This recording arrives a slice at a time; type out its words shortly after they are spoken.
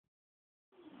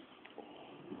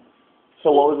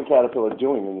So what was the caterpillar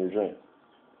doing in your dream?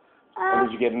 And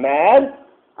did you get mad?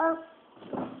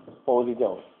 What was he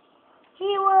doing?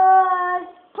 He was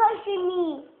pushing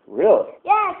me. Really?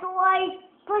 Yeah, so I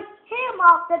pushed him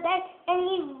off the bed and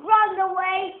he ran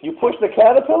away. You pushed the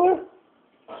caterpillar?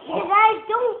 Because I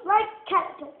don't like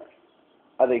caterpillars.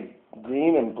 Are they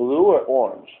green and blue or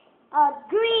orange?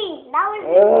 Green. That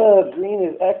was Green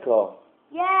is Echo.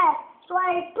 yeah, so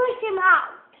I pushed him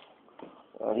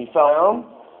out. He fell down?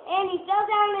 And he fell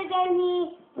down and then he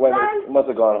He must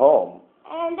have gone home.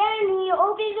 and then he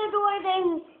opened the door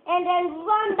and then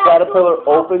run The back. caterpillar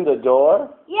opened the door?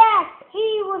 Yes, he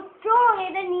was strong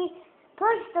and then he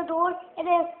pushed the door and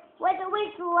then went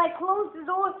away to close the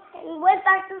door and went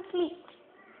back to sleep.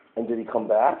 And did he come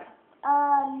back?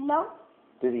 No.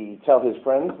 Did he tell his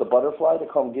friends, the butterfly, to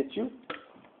come get you?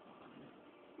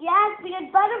 Yes, because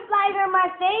butterflies are my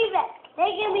favorite. They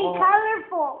can be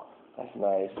colorful. That's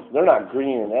nice. They're not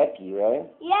green and ecky, right?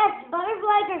 Yes,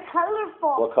 butterflies are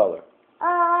colorful. What color?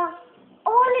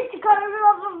 Orange color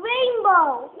of a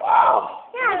rainbow. Wow.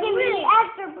 Yeah, they can be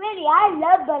extra pretty. I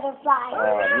love butterflies.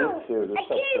 Me too. They're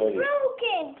so pretty.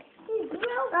 broken. He's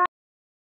broken.